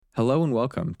Hello and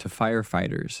welcome to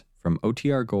Firefighters from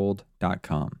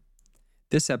OTRGold.com.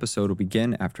 This episode will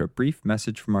begin after a brief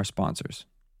message from our sponsors.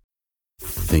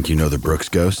 Think you know the Brooks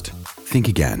Ghost? Think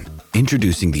again.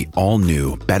 Introducing the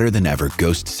all-new, better-than-ever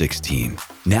Ghost 16.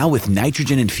 Now with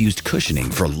nitrogen-infused cushioning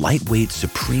for lightweight,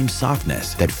 supreme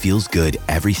softness that feels good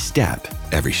every step,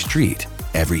 every street,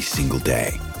 every single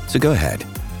day. So go ahead,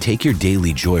 take your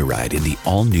daily joyride in the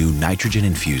all-new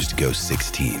nitrogen-infused Ghost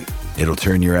 16. It'll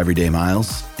turn your everyday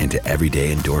miles into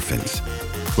everyday endorphins.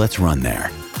 Let's run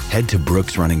there. Head to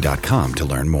brooksrunning.com to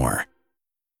learn more.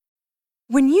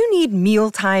 When you need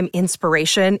mealtime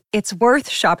inspiration, it's worth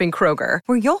shopping Kroger,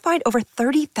 where you'll find over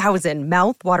 30,000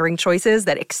 mouth-watering choices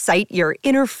that excite your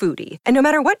inner foodie. And no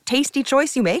matter what tasty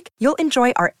choice you make, you'll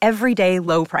enjoy our everyday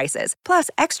low prices, plus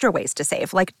extra ways to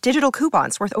save, like digital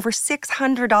coupons worth over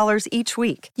 $600 each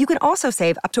week. You can also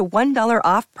save up to $1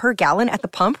 off per gallon at the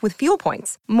pump with fuel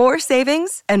points. More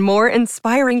savings and more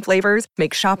inspiring flavors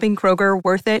make shopping Kroger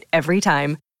worth it every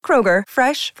time. Kroger,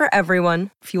 fresh for everyone.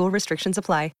 Fuel restrictions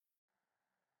apply.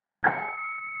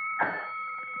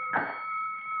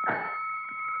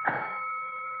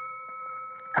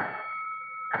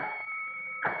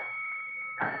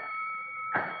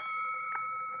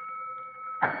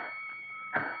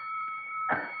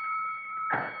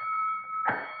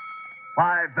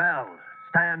 Five bells.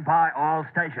 Stand by all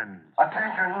stations.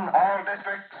 Attention, all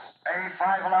districts. A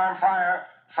five-alarm fire.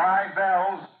 5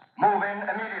 bells. Move in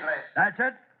immediately. That's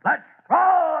it. Let's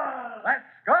roll. Let's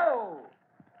go.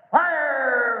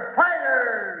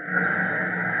 Firefighters!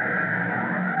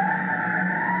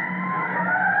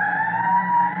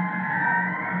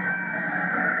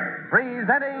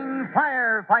 Presenting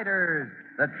Firefighters,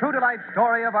 the true-to-life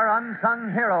story of our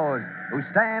unsung heroes who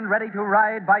stand ready to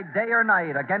ride by day or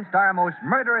night against our most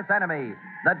murderous enemy,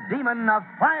 the demon of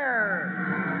fire.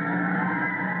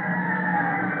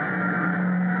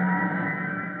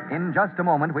 In just a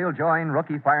moment, we'll join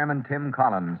rookie fireman Tim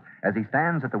Collins as he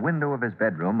stands at the window of his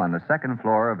bedroom on the second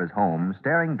floor of his home,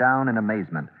 staring down in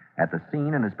amazement at the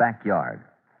scene in his backyard.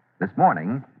 This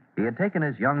morning, he had taken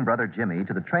his young brother Jimmy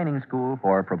to the training school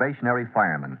for probationary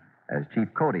firemen, as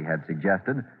Chief CODY had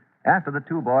suggested, after the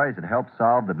two boys had helped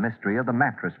solve the mystery of the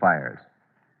mattress fires.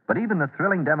 But even the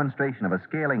thrilling demonstration of a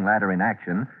scaling ladder in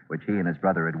action, which he and his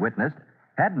brother had witnessed,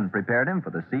 hadn't prepared him for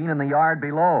the scene in the yard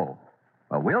below.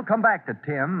 Well, we'll come back to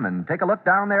Tim and take a look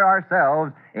down there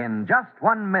ourselves in just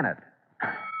 1 minute.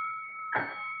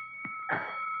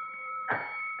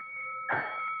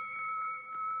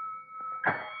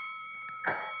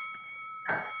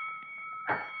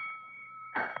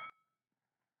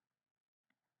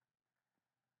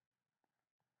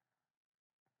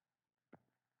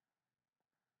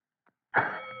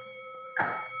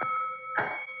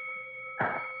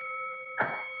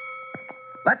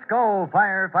 Let's go,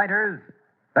 firefighters.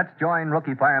 Let's join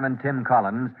rookie fireman Tim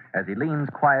Collins as he leans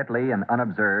quietly and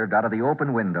unobserved out of the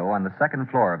open window on the second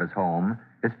floor of his home,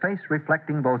 his face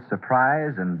reflecting both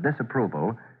surprise and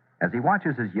disapproval as he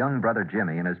watches his young brother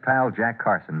Jimmy and his pal Jack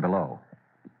Carson below.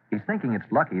 He's thinking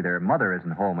it's lucky their mother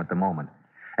isn't home at the moment,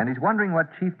 and he's wondering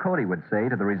what Chief CODY would say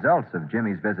to the results of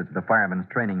Jimmy's visit to the fireman's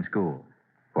training school.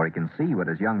 For he can see what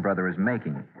his young brother is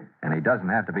making, and he doesn't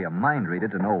have to be a mind reader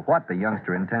to know what the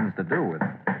youngster intends to do with it.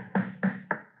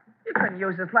 You couldn't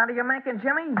use this ladder you're making,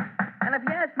 Jimmy. And if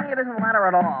you ask me, it isn't a ladder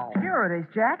at all. Sure it is,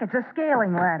 Jack. It's a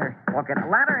scaling ladder. Look, the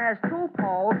ladder has 2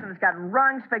 poles, and it's got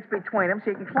rungs fixed between them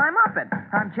so you can climb up it.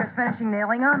 I'm just finishing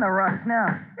nailing on the rungs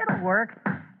now. It'll work.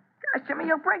 Gosh, Jimmy,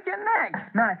 you'll break your neck.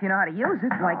 Not if you know how to use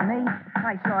it, like me.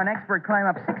 I saw an expert climb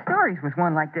up 6 stories with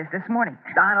one like this morning.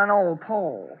 On an old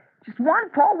pole. Just one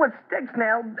pole with sticks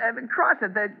nailed across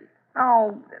it.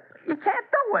 You can't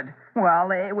do it.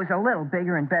 Well, it was a little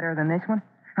bigger and better than this one.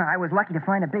 I was lucky to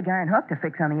find a big iron hook to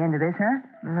fix on the end of this, huh?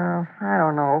 No, I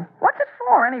don't know. What's it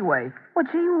for, anyway? Well,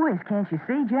 gee whiz, can't you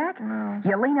see, Jack? No.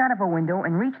 You lean out of a window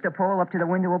and reach the pole up to the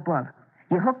window above.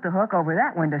 You hook the hook over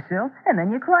that windowsill, and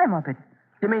then you climb up it.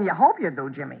 You mean you hope you do,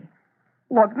 Jimmy?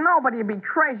 Look, nobody would be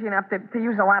crazy enough to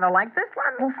use a ladder like this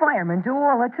one. Well, firemen do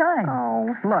all the time.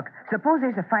 Oh. Look, suppose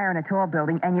there's a fire in a tall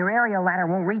building, and your aerial ladder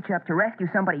won't reach up to rescue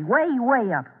somebody way,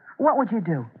 way up. What would you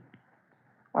do?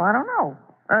 Well, I don't know.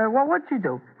 What would you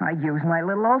do? I'd use my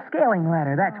little old scaling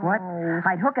ladder, that's what. Oh.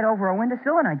 I'd hook it over a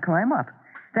windowsill, and I'd climb up.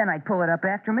 Then I'd pull it up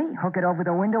after me, hook it over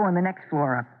the window on the next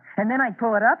floor up. And then I'd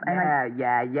pull it up, and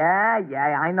Yeah,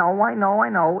 I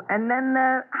know. And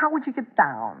then, how would you get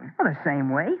down? Well, the same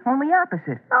way, only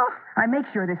opposite. Oh. I make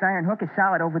sure this iron hook is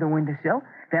solid over the windowsill,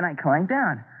 then I climb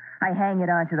down. I hang it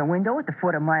onto the window at the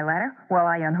foot of my ladder while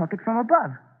I unhook it from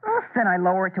above. Then I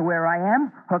lower it to where I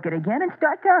am, hook it again, and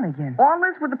start down again. All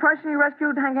this with the person you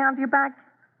rescued hanging onto your back?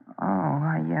 Oh,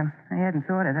 I hadn't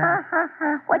thought of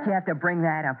that. What'd you have to bring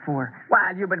that up for?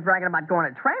 Well, you've been bragging about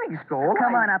going to training school.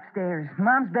 Come on upstairs.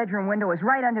 Mom's bedroom window is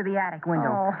right under the attic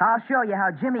window. Oh. I'll show you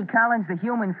how Jimmy Collins, the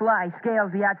human fly,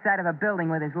 scales the outside of a building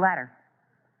with his ladder.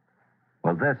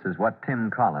 Well, this is what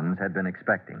Tim Collins had been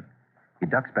expecting. He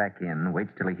ducks back in,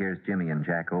 waits till he hears Jimmy and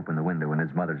Jack open the window in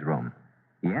his mother's room.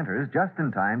 He enters just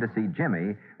in time to see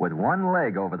Jimmy with one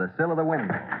leg over the sill of the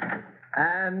window.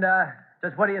 And,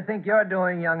 just what do you think you're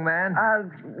doing, young man?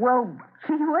 Well,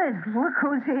 gee whiz, look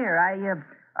who's here.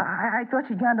 I thought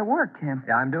she'd gone to work, Tim.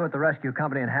 Yeah, I'm due at the rescue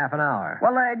company in half an hour.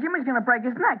 Well, Jimmy's going to break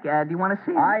his neck. Do you want to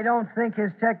see him? I don't think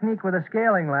his technique with a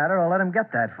scaling ladder will let him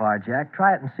get that far, Jack.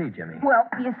 Try it and see, Jimmy. Well,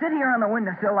 you sit here on the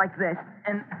windowsill like this,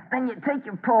 and then you take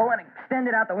your pole and extend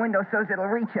it out the window so it'll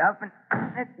reach up and...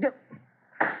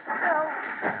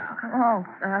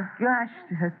 gosh,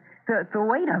 the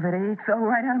weight of it fell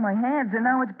right out of my hands, and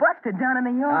now it's busted down in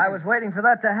the yard. I was waiting for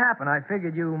that to happen. I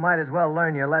figured you might as well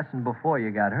learn your lesson before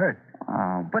you got hurt.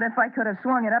 Oh, but if I could have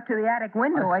swung it up to the attic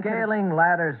window, A scaling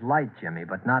ladder's light, Jimmy,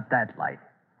 but not that light.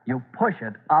 You push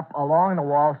it up along the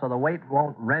wall so the weight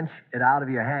won't wrench it out of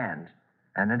your hands.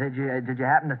 And then did you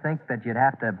happen to think that you'd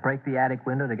have to break the attic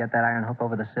window to get that iron hook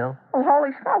over the sill? Oh,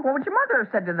 holy smoke. What would your mother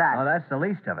have said to that? Oh, that's the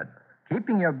least of it.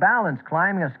 Keeping your balance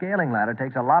climbing a scaling ladder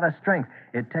takes a lot of strength.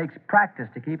 It takes practice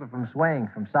to keep it from swaying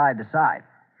from side to side.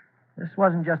 This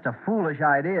wasn't just a foolish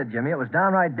idea, Jimmy. It was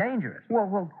downright dangerous.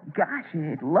 Well, gosh,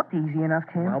 it looked easy enough,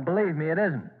 Tim. Well, believe me, it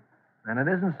isn't. And it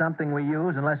isn't something we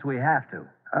use unless we have to.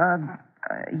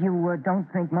 You don't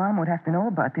think Mom would have to know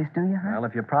about this, do you, huh? Well,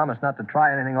 if you promise not to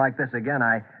try anything like this again,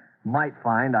 I might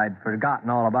find I'd forgotten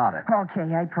all about it.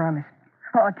 Okay, I promise.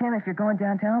 Oh, Tim, if you're going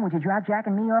downtown, would you drop Jack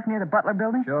and me off near the Butler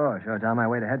building? Sure. It's on my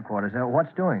way to headquarters.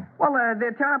 What's doing? Well,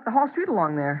 they're tearing up the whole street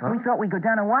along there. We thought we'd go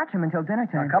down and watch them until dinner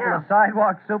time. A couple of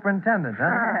sidewalk superintendents,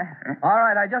 huh? All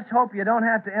right, I just hope you don't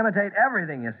have to imitate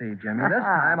everything you see, Jimmy. This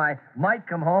time I might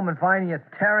come home and find you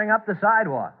tearing up the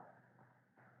sidewalk.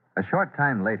 A short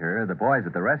time later, the boys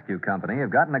at the rescue company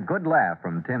have gotten a good laugh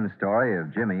from Tim's story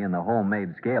of Jimmy and the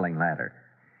homemade scaling ladder.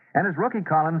 And as Rookie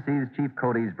Collins sees Chief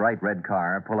Cody's bright red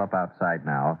car pull up outside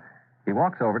now, he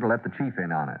walks over to let the chief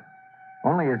in on it.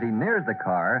 Only as he nears the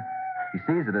car, he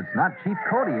sees that it's not Chief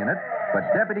Cody in it, but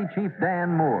Deputy Chief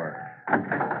Dan Moore.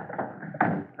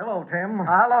 Hello, Tim.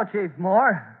 Hello, Chief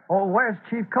Moore. Oh, where's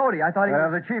Chief Cody? I thought he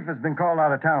was... The chief has been called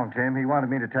out of town, Tim. He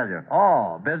wanted me to tell you.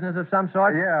 Oh, business of some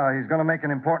sort? Yeah, he's going to make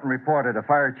an important report at a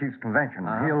fire chief's convention.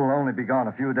 He'll only be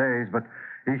gone a few days, but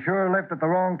he sure left at the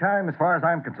wrong time as far as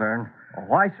I'm concerned. Oh,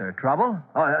 why, sir? Trouble?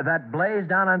 Oh, that blaze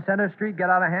down on Center Street get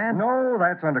out of hand? No,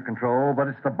 that's under control, but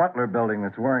it's the Butler building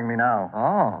that's worrying me now.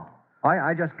 Oh.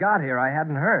 I just got here. I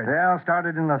hadn't heard. Yeah,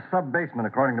 started in the sub-basement,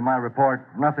 according to my report.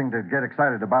 Nothing to get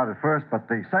excited about at first, but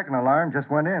the second alarm just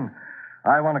went in.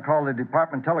 I want to call the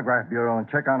Department Telegraph Bureau and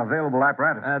check on available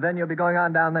apparatus. Then you'll be going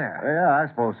on down there. Yeah, I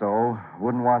suppose so.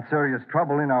 Wouldn't want serious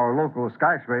trouble in our local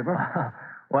skyscraper.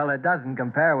 Well, it doesn't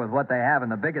compare with what they have in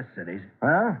the biggest cities.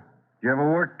 Huh? You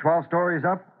ever work 12 stories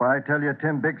up? I tell you,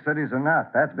 Tim, big cities are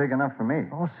not. That's big enough for me.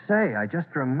 Oh, say, I just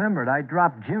remembered I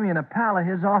dropped Jimmy and a pal of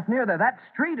his off near there. That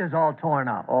street is all torn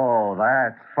up. Oh,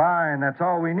 that's fine. That's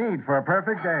all we need for a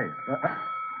perfect day.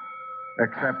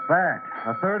 Except that.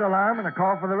 A third alarm and a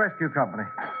call for the rescue company.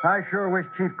 I sure wish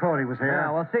Chief Cody was here.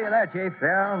 Yeah, we'll see you there, Chief.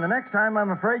 Yeah, and the next time I'm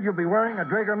afraid you'll be wearing a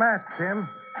Draeger mask, Tim.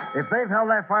 If they've held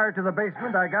that fire to the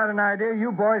basement, I got an idea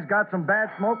you boys got some bad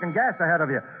smoke and gas ahead of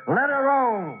you. Let her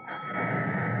roll.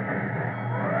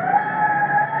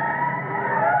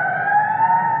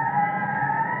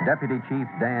 Deputy Chief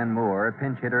Dan Moore,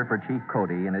 pinch hitter for Chief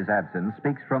Cody in his absence,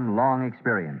 speaks from long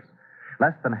experience.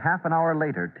 Less than half an hour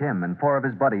later, Tim and four of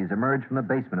his buddies emerge from the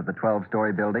basement of the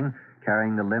 12-story building,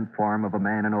 carrying the limp form of a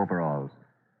man in overalls.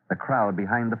 The crowd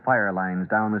behind the fire lines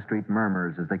down the street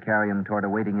murmurs as they carry him toward a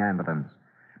waiting ambulance.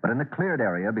 But in the cleared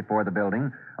area before the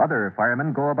building, other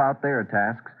firemen go about their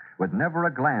tasks with never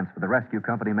a glance for the rescue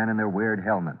company men in their weird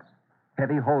helmets.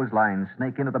 Heavy hose lines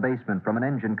snake into the basement from an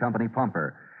engine company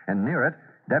pumper, and near it,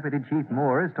 Deputy Chief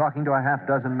Moore is talking to a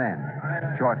half-dozen men.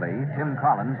 Shortly, Tim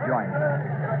Collins joins them.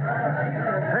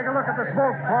 Take a look at the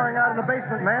smoke pouring out of the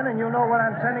basement, man, and you'll know what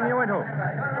I'm sending you into.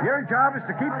 Your job is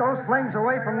to keep those flames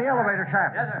away from the elevator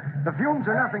shaft. Yes, sir. The fumes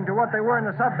are nothing to what they were in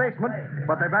the sub-basement,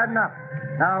 but they're bad enough.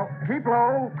 Now, keep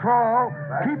low, crawl,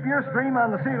 keep your stream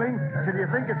on the ceiling till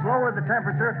you think it's lowered the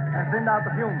temperature and thinned out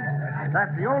the fumes.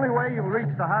 That's the only way you'll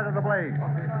reach the heart of the blaze.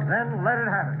 Then let it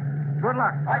happen. Good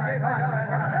luck.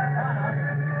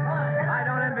 I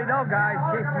don't envy those guys,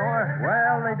 Chief Moore.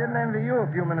 Well, they didn't envy you a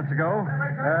few minutes ago.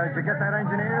 Did you get that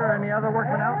engineer or any other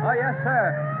workmen out? Oh, yes,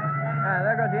 sir.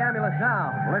 There goes the ambulance now.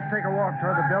 Let's take a walk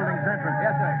toward the building's entrance.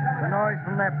 Yes, sir. The noise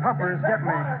from that pumper is getting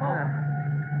me.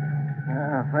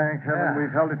 Thank heaven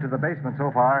we've held it to the basement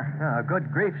so far.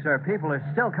 Good grief, sir. People are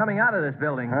still coming out of this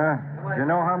building. Do you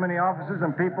know how many offices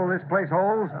and people this place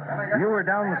holds? You were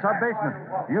down in the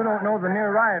sub-basement. You don't know the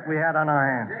near riot we had on our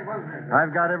hands.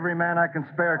 I've got every man I can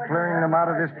spare clearing them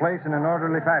out of this place in an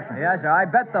orderly fashion. Yes, sir. I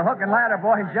bet the hook and ladder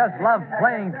boys just love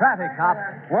playing traffic cop.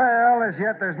 Well, as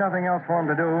yet, there's nothing else for them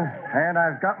to do. And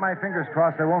I've got my fingers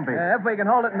crossed there won't be. If we can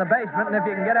hold it in the basement and if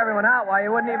you can get everyone out, why,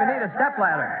 you wouldn't even need a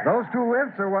stepladder. Those two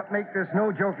whiffs are what make this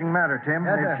no joking matter, Tim.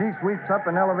 Yes, if sir. she sweeps up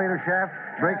an elevator shaft,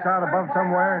 breaks out above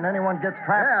somewhere, and anyone gets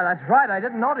trapped. Yeah, that's right. I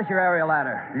didn't notice your aerial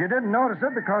ladder. You didn't notice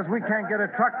it because we can't get a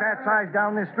truck that size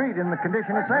down this street in the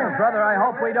condition it's in. Brother, I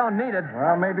hope we don't need it.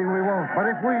 Well, maybe we won't. But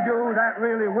if we do, that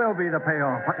really will be the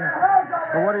payoff.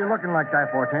 So what are you looking like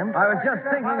that for, Tim? I was just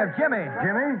thinking of Jimmy.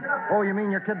 Jimmy? Oh, you mean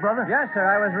your kid brother? Yes, sir.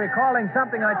 I was recalling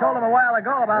something I told him a while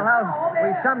ago about how we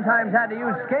sometimes had to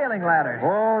use scaling ladders.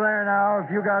 Oh, there now. If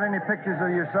you got any pictures of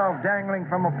yourself dangling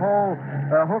from a pole,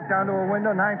 hooked onto a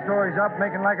window 9 stories up,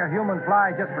 making like a human fly,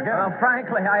 just forget Well, it.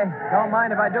 frankly, I don't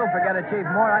mind if I do forget it, Chief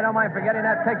Moore. I don't mind forgetting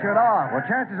that picture at all. Well,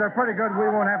 chances are pretty good we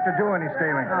won't have to do any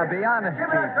scaling. Be honest,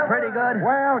 Chief. Pretty good?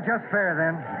 Well, just fair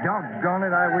then. Doggone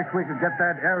it, I wish we could get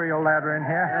that aerial ladder in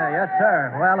here. Yes,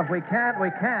 sir. Well, if we can't,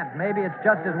 we can't. Maybe it's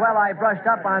just as well I brushed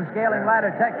up on scaling ladder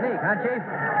technique, huh, Chief?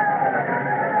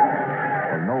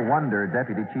 Well, no wonder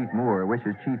Deputy Chief Moore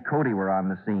wishes Chief Cody were on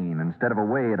the scene instead of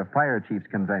away at a fire chief's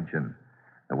convention.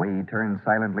 The way he turns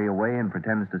silently away and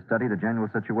pretends to study the general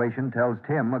situation tells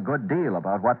Tim a good deal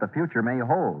about what the future may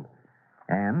hold.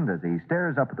 And as he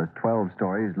stares up at the 12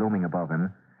 stories looming above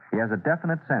him, he has a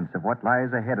definite sense of what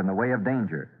lies ahead in the way of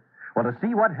danger. Well, to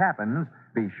see what happens,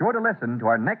 be sure to listen to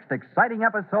our next exciting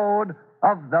episode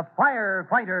of The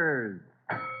Firefighters.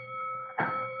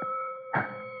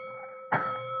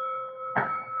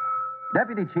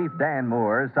 Deputy Chief Dan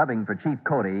Moore, subbing for Chief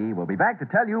Cody, will be back to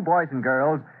tell you, boys and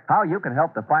girls, how you can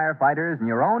help the firefighters in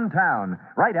your own town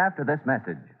right after this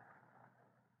message.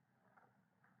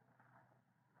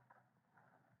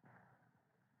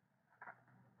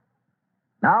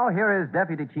 Now, here is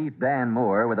Deputy Chief Dan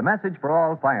Moore with a message for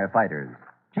all firefighters.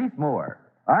 Chief Moore.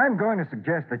 I'm going to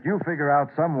suggest that you figure out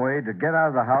some way to get out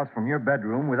of the house from your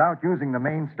bedroom without using the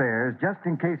main stairs, just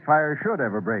in case fire should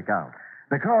ever break out.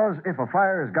 Because if a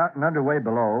fire has gotten underway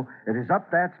below, it is up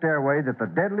that stairway that the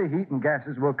deadly heat and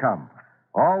gases will come.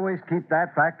 Always keep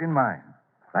that fact in mind.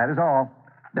 That is all.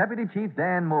 Deputy Chief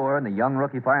Dan Moore and the young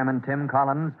rookie fireman Tim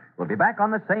Collins will be back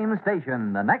on the same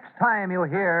station the next time you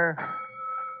hear...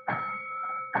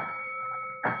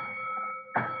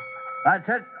 That's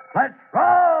it. Let's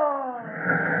roll!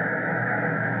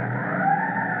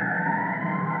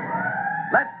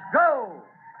 Let's go!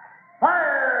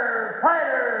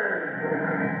 Firefighters!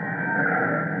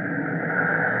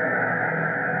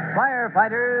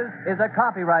 Firefighters is a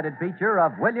copyrighted feature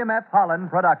of William F. Holland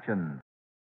Productions.